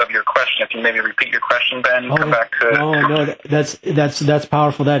afield of your question. If you maybe repeat your question, Ben, come back to. No, that's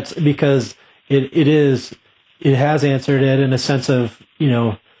powerful. That's because it has answered it in a sense of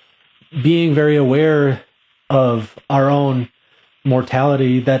being very aware of our own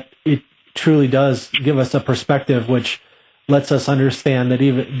mortality. That it truly does give us a perspective which lets us understand that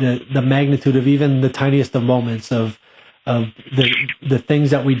even the magnitude of even the tiniest of moments of the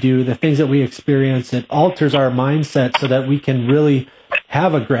things that we do, the things that we experience, it alters our mindset so that we can really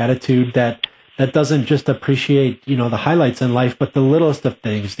have a gratitude that doesn't just appreciate, the highlights in life, but the littlest of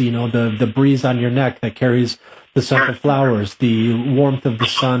things, the breeze on your neck that carries the scent of flowers, the warmth of the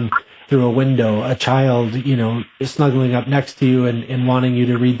sun through a window, a child, snuggling up next to you and wanting you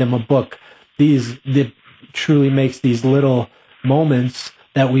to read them a book. It truly makes these little moments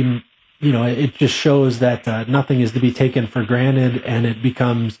that we it just shows that nothing is to be taken for granted, and it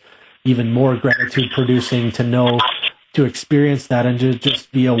becomes even more gratitude-producing to experience that and to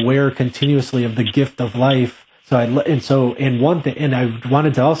just be aware continuously of the gift of life. One thing, and I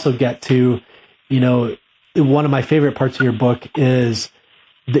wanted to also get to, one of my favorite parts of your book is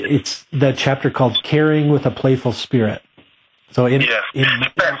it's the chapter called "Caring with a Playful Spirit." So Can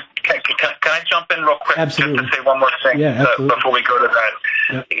I jump in real quick? Absolutely. Just to say one more thing before we go to that?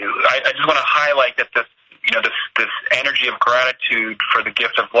 Yep. I just want to highlight that this energy of gratitude for the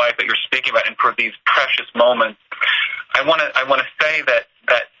gift of life that you're speaking about, and for these precious moments. I want to say that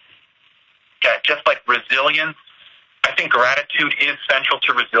just like resilience, I think gratitude is central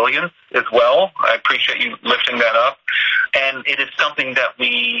to resilience as well. I appreciate you lifting that up, and it is something that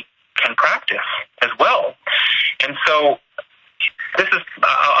we can practice as well. And so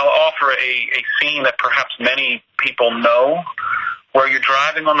I'll offer a scene that perhaps many people know, where you're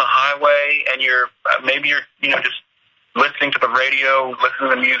driving on the highway and you're just listening to the radio, listening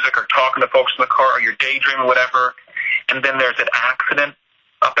to music, or talking to folks in the car, or you're daydreaming, whatever, and then there's an accident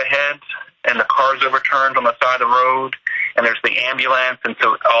up ahead, and the car's overturned on the side of the road, and there's the ambulance, and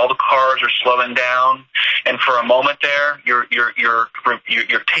so all the cars are slowing down, and for a moment there, you're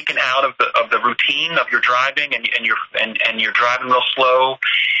taken out of the routine of your driving, and you're driving real slow,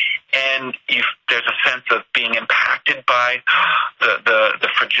 and there's a sense of being impacted by the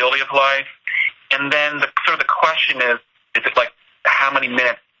fragility of life, and then the question is it like how many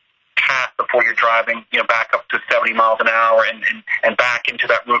minutes pass before you're driving, back up to 70 miles an hour and back into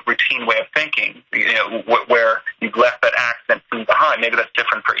that routine way of thinking, where you've left that accident scene behind. Maybe that's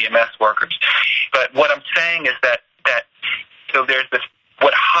different for EMS workers. But what I'm saying is that so there's this,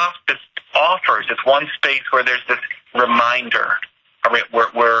 what hospice offers is one space where there's this reminder.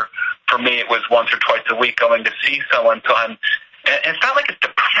 Where for me it was once or twice a week going to see someone. So and it's not like it's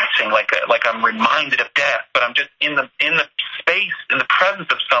depressing, like I'm reminded of death, but I'm just in the space, in the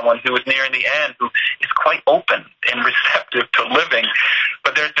presence of someone who is nearing the end, who is quite open and receptive to living.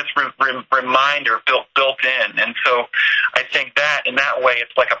 But there's this reminder built in, and so I think that in that way way,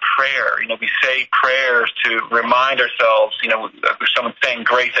 it's like a prayer. We say prayers to remind ourselves, if someone's saying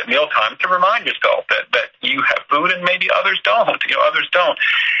grace at mealtime, to remind yourself that you have food and maybe others don't, others don't.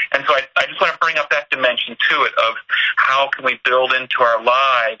 And so I just want to bring up that dimension to it of how can we build into our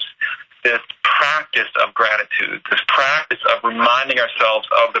lives this practice of gratitude, this practice of reminding ourselves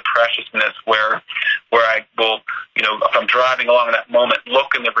of the preciousness where I will, if I'm driving along in that moment,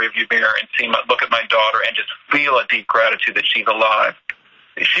 look in the rearview mirror and look at my daughter and just feel a deep gratitude that she's alive.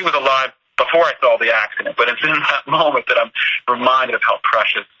 She was alive before I saw the accident, but it's in that moment that I'm reminded of how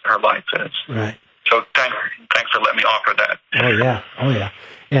precious her life is. Right. So thanks for letting me offer that. Oh yeah.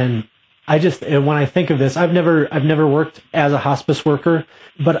 And when I think of this, I've never worked as a hospice worker,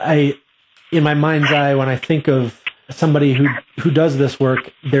 but in my mind's eye, when I think of somebody who does this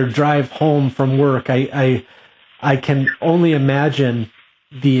work, their drive home from work, I can only imagine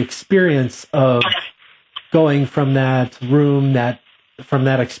the experience of going from that room, from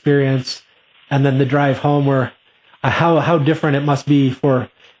that experience, and then the drive home, where how different it must be for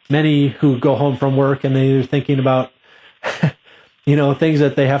many who go home from work and they're thinking about things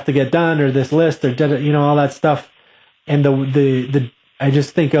that they have to get done, or this list, or all that stuff, and the I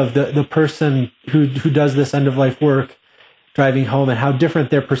just think of the person who does this end of life work driving home, and how different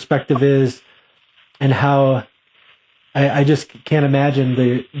their perspective is, and how I just can't imagine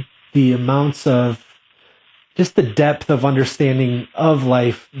the amounts of just the depth of understanding of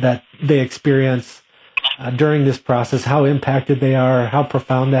life that they experience during this process, how impacted they are, how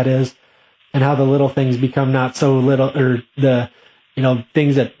profound that is, and how the little things become not so little, or the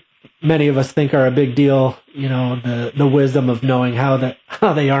things that many of us think are a big deal, the wisdom of knowing how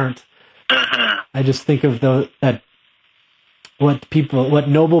they aren't. I just think of what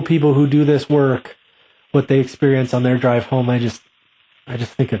noble people who do this work, what they experience on their drive home. I just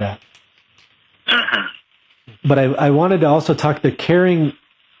think of that. But I wanted to also talk the caring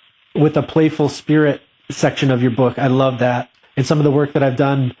with a playful spirit section of your book. I love that. And some of the work that I've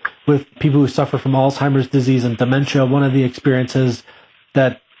done with people who suffer from Alzheimer's disease and dementia, one of the experiences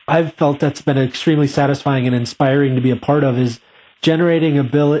that I've felt that's been extremely satisfying and inspiring to be a part of is generating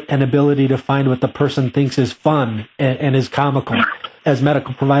an ability to find what the person thinks is fun and is comical. As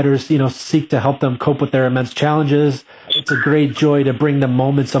medical providers, seek to help them cope with their immense challenges, it's a great joy to bring them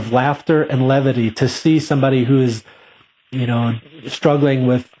moments of laughter and levity, to see somebody who is, struggling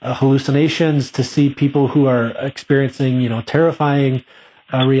with hallucinations, to see people who are experiencing, terrifying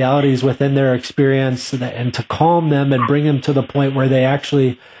realities within their experience, and to calm them and bring them to the point where they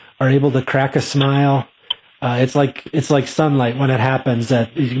actually are able to crack a smile. It's like sunlight when it happens,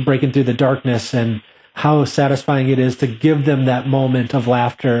 that you can break into the darkness, and how satisfying it is to give them that moment of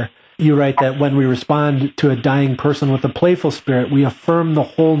laughter. You write that when we respond to a dying person with a playful spirit, we affirm the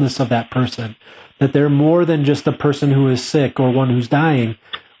wholeness of that person, that they're more than just a person who is sick or one who's dying.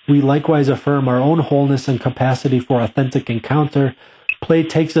 We likewise affirm our own wholeness and capacity for authentic encounter. Play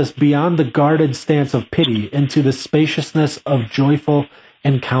takes us beyond the guarded stance of pity into the spaciousness of joyful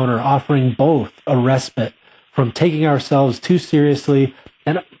encounter, offering both a respite from taking ourselves too seriously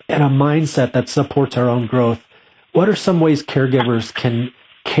and a mindset that supports our own growth. What are some ways caregivers can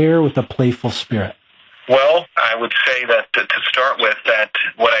care with a playful spirit? Well, I would say that to start with, that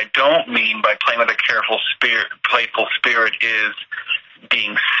what I don't mean by playing with a playful spirit is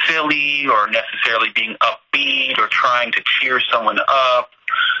being silly or necessarily being upbeat or trying to cheer someone up.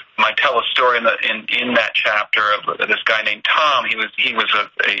 I tell a story in that chapter of this guy named Tom. He was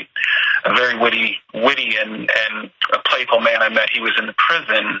a very witty and a playful man I met. He was in the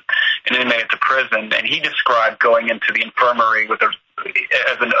prison, an inmate at the prison, and he described going into the infirmary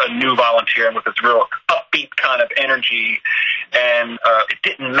as a new volunteer and with this real upbeat kind of energy, and it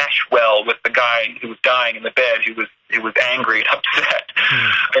didn't mesh well with the guy who was dying in the bed, who was angry and upset.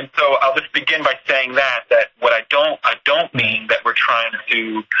 And so I'll just begin by saying that what I don't mean that we're trying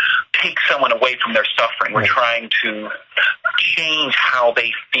to take someone away from their suffering. We're trying to change how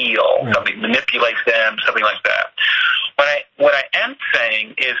they feel, something, manipulate them, something like that. What I am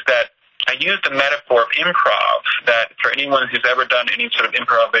saying is that I use the metaphor of improv, that for anyone who's ever done any sort of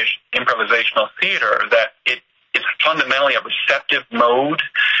improvisational theater, that it is fundamentally a receptive mode,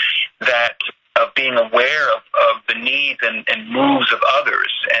 that of being aware of the needs and moves of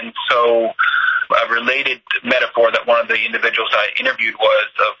others. And so a related metaphor that one of the individuals I interviewed was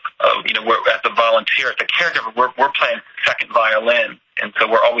of we're, as a volunteer, as a caregiver, we're playing second violin. And so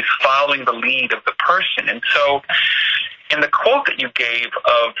we're always following the lead of the person. And so in the quote that you gave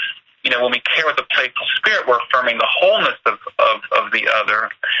of, when we care with a playful spirit, we're affirming the wholeness of the other.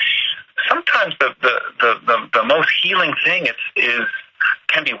 Sometimes the most healing thing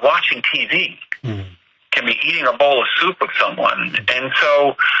can be watching TV. can be eating a bowl of soup with someone. And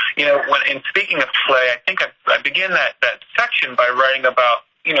so, when in speaking of play, I think I begin that section by writing about,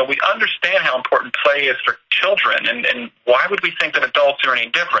 we understand how important play is for children, and why would we think that adults are any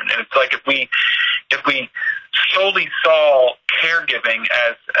different? And it's like if we solely saw caregiving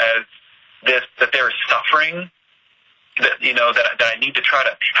as this, that there is suffering, that I need to try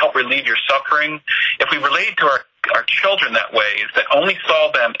to help relieve your suffering. If we relate to our children that way, is that only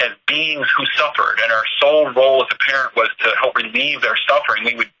saw them as beings who suffered, and our sole role as a parent was to help relieve their suffering,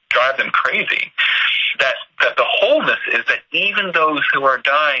 we would drive them crazy. That the wholeness is that even those who are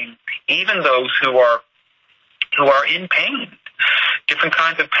dying, even those who are in pain, different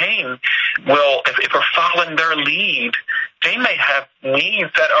kinds of pain, will, if we're following their lead, they may have needs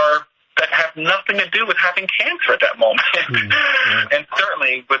that have nothing to do with having cancer at that moment. Mm-hmm. And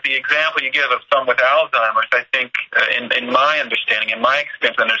certainly with the example you give of someone with Alzheimer's, I think in my understanding, in my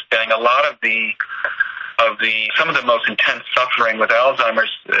experience understanding, a lot of some of the most intense suffering with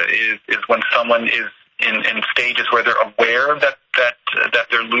Alzheimer's is when someone is in stages where they're aware that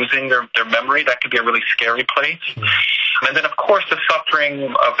they're losing their memory. That could be a really scary place. Mm-hmm. And then, of course, the suffering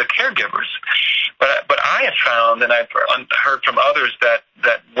of the caregivers. But I have found, and I've heard from others, that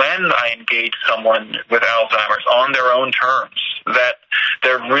when I engage someone with Alzheimer's on their own terms, that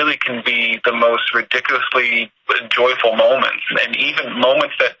there really can be the most ridiculously joyful moments, and even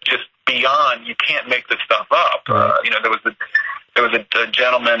moments that just beyond, you can't make this stuff up. There was a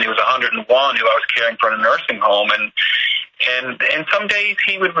gentleman who was 101 who I was caring for in a nursing home, and some days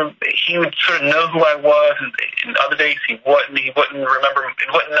he would sort of know who I was, and other days he wouldn't remember,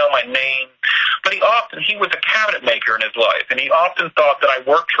 he wouldn't know my name. But he was a cabinet maker in his life, and he often thought that I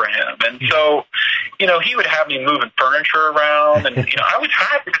worked for him. And so, he would have me moving furniture around, and I was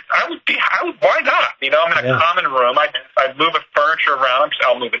happy. Why not? I'm in a common room. I'd move the furniture around.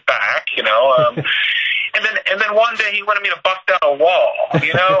 I'll move it back. And then one day he wanted me to bust down a wall.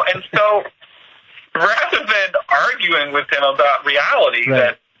 And so, rather than arguing with him about reality, right,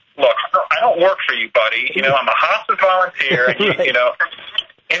 that, look, I don't work for you, buddy. I'm a hospice volunteer, and right.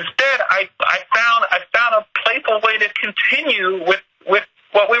 Instead, I found a playful way to continue with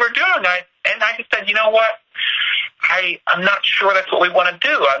what we were doing. And I just said, you know what? I'm not sure that's what we want to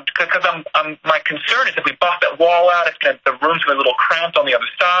do, because my concern is if we bust that wall out, the room's going to be a little cramped on the other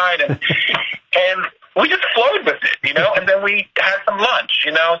side, and we just flowed with it, and then we had some lunch,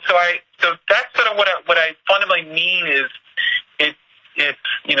 So that's sort of what I fundamentally mean is it's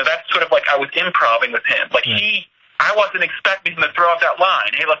that's sort of like I was improvising with him. Like I wasn't expecting him to throw out that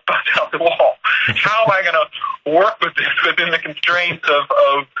line, hey, let's bust out the wall. How am I going to work with this within the constraints of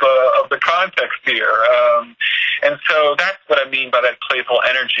the context here? And so that's what I mean by that playful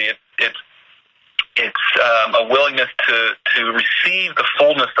energy. It's a willingness to receive the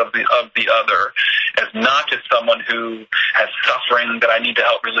fullness of the other as not just someone who has suffering that I need to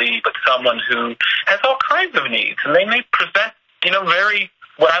help relieve, but someone who has all kinds of needs, and they may present very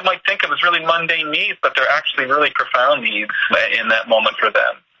what I might think of as really mundane needs, but they're actually really profound needs in that moment for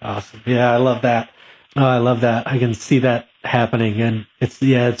them. Awesome. Yeah, I love that. Oh, I love that. I can see that happening, and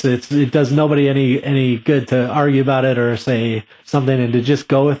it does nobody any good to argue about it or say something, and to just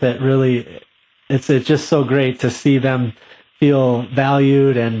go with it. Really, it's just so great to see them feel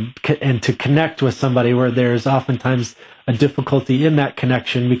valued and to connect with somebody where there's oftentimes a difficulty in that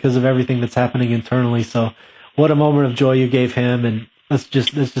connection because of everything that's happening internally. So, what a moment of joy you gave him, and that's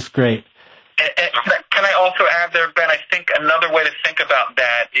just great. And can I also add there, Ben? I think another way to think about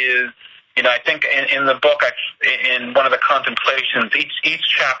that is, I think in the book, in one of the contemplations, each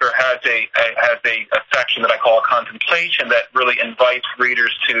chapter has a section that I call a contemplation that really invites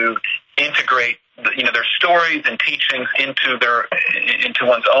readers to integrate their stories and teachings into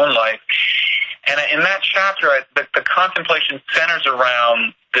one's own life. And in that chapter, the contemplation centers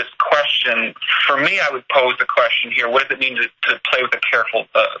around this question. For me, I would pose the question here: what does it mean to play with to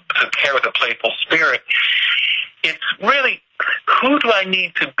care with a playful spirit? It's really, who do I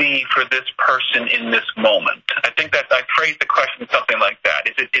need to be for this person in this moment? I think that I phrase the question something like that.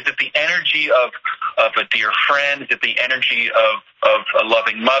 Is it the energy of a dear friend? Is it the energy of a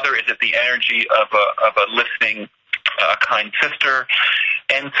loving mother? Is it the energy of a listening, kind sister?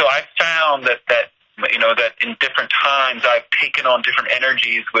 And so I found that in different times I've taken on different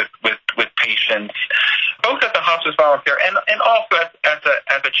energies with patients, both as a hospice volunteer and also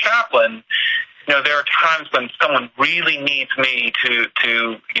as a chaplain. There are times when someone really needs me to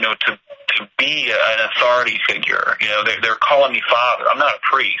be an authority figure. They're calling me father. I'm not a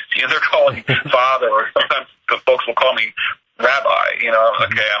priest. They're calling me father, or sometimes the folks will call me rabbi,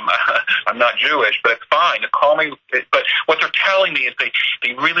 okay, I'm not Jewish, but it's fine to call me. But what they're telling me is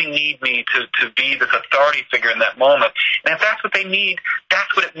they really need me to be this authority figure in that moment. And if that's what they need,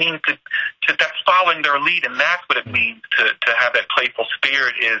 that's what it means to that's following their lead, and that's what it means to have that playful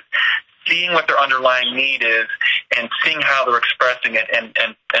spirit, is seeing what their underlying need is and seeing how they're expressing it, and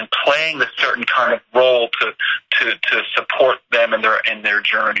playing the certain kind of role to support them in their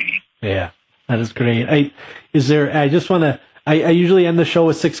journey. Yeah, that is great. I usually end the show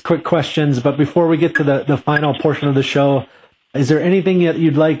with 6 quick questions, but before we get to the final portion of the show, is there anything that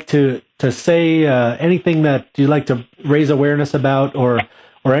you'd like to say, anything that you'd like to raise awareness about,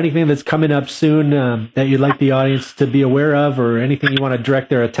 or anything that's coming up soon that you'd like the audience to be aware of, or anything you want to direct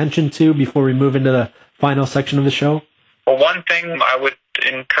their attention to before we move into the final section of the show? Well, one thing I would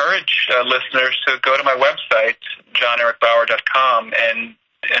encourage listeners to go to my website, johnericbauer.com, and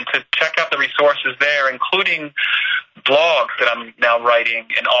to check out the resources there, including blogs that I'm now writing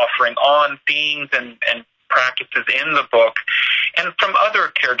and offering on themes and practices in the book, and from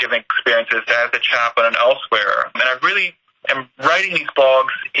other caregiving experiences as a chaplain and elsewhere. And I really am writing these blogs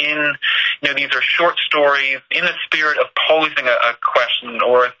these are short stories in the spirit of posing a question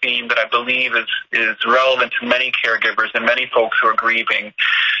or a theme that I believe is relevant to many caregivers and many folks who are grieving.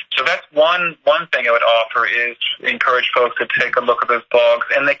 So that's one thing I would offer, is encourage folks to take a look at those blogs,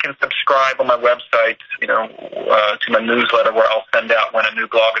 and they can subscribe on my website, to my newsletter, where I'll send out when a new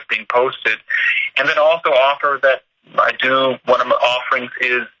blog is being posted. And then also offer that one of my offerings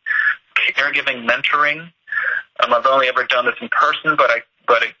is caregiving mentoring. I've only ever done this in person, but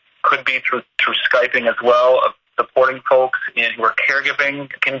it could be through Skyping as well, of supporting folks who are caregiving.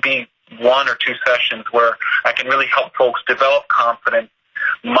 It can be 1 or 2 sessions where I can really help folks develop confidence,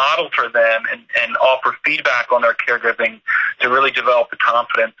 model for them, and offer feedback on their caregiving to really develop the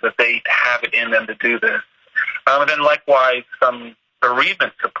confidence that they have it in them to do this. And then likewise, some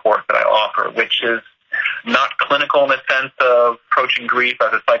bereavement support that I offer, which is not clinical in the sense of approaching grief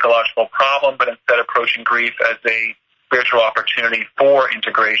as a psychological problem, but instead approaching grief as a spiritual opportunity for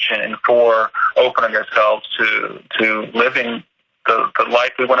integration and for opening ourselves to living the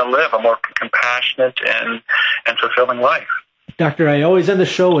life we want to live, a more compassionate and fulfilling life. Doctor, I always end the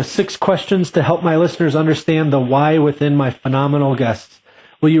show with 6 questions to help my listeners understand the why within my phenomenal guests.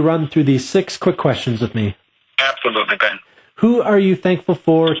 Will you run through these 6 quick questions with me? Absolutely, Ben. Who are you thankful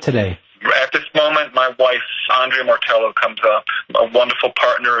for today? At this moment, my wife, Andrea Mortello, comes up, a wonderful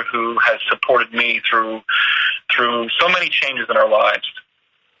partner who has supported me through so many changes in our lives,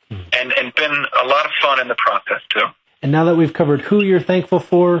 and been a lot of fun in the process, too. And now that we've covered who you're thankful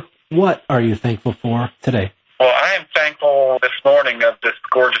for, what are you thankful for today? Well, I am thankful this morning of this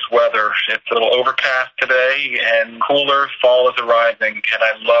gorgeous weather. It's a little overcast today and cooler. Fall is arriving, and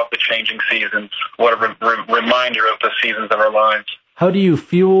I love the changing seasons. What a reminder of the seasons of our lives. How do you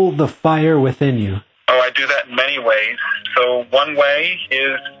fuel the fire within you? Oh, I do that in many ways. So one way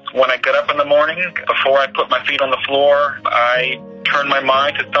is when I get up in the morning, before I put my feet on the floor, I turn my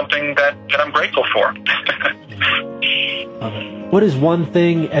mind to something that I'm grateful for. What is one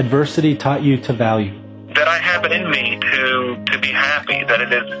thing adversity taught you to value? That I have it in me to be happy, that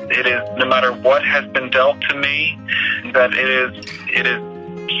it is no matter what has been dealt to me, that it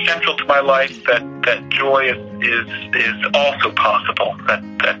is central to my life, that joy is also possible, that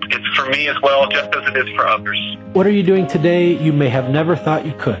it's for me as well, just as it is for others. What are you doing today you may have never thought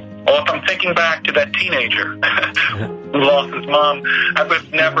you could? Well, if I'm thinking back to that teenager who lost his mom, I would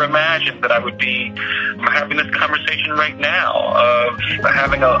have never imagined that I would be having this conversation right now, of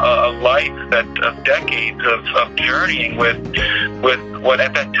having a life of decades of journeying with what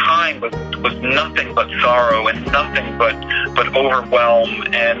at that time was nothing but sorrow and nothing but overwhelm,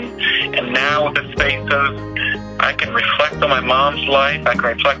 and now the space of I can reflect on my mom's life, I can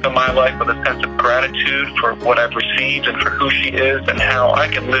reflect on my life with a sense of gratitude for what I've received and for who she is, and how I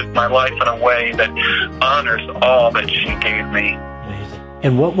can live my life in a way that honors all that she gave me. Amazing.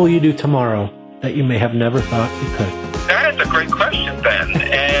 And what will you do tomorrow that you may have never thought you could? That is a great question, Ben,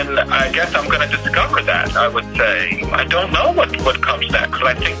 and I guess I'm going to discover that, I would say. I don't know what comes next,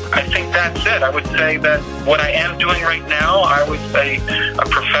 but I think that's it. I would say that what I am doing right now, I was a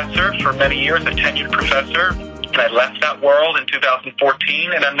professor for many years, a tenured professor. I left that world in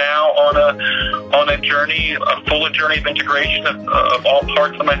 2014, and I'm now on a journey, a full journey of integration of all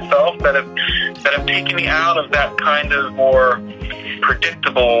parts of myself that have taken me out of that kind of more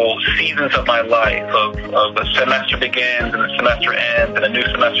predictable seasons of my life, of a semester begins and a semester ends and a new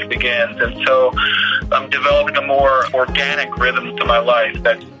semester begins. And so I'm developing a more organic rhythm to my life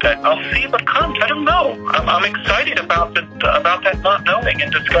that I'll see what comes. I don't know. I'm excited about that not knowing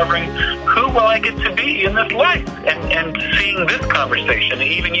and discovering who will I get to be in this life, and seeing this conversation, and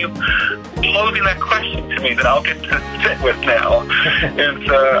even you posing that question to me that I'll get to sit with now.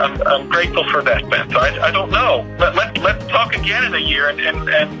 I'm grateful for that, Ben. So I don't know. Let's talk again in a year,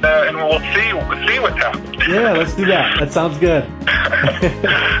 and we'll see what's happened. Yeah, let's do that. That sounds good.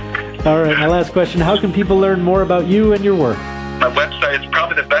 All right, my last question. How can people learn more about you and your work? My website is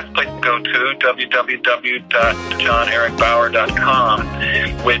probably the best place to go to,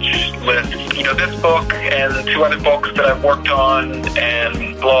 www.johnericbaugher.com, which lists, this book and 2 other books that I've worked on, and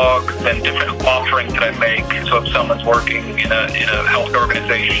blogs and different offerings that I make. So if someone's working in a health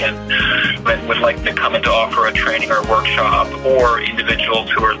organization and would like to come in to offer a training or a workshop, or individuals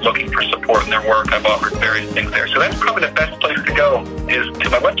who are looking for support in their work, I've offered various things there. So that's probably the best place to go, is to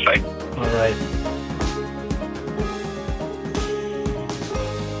my website. All right.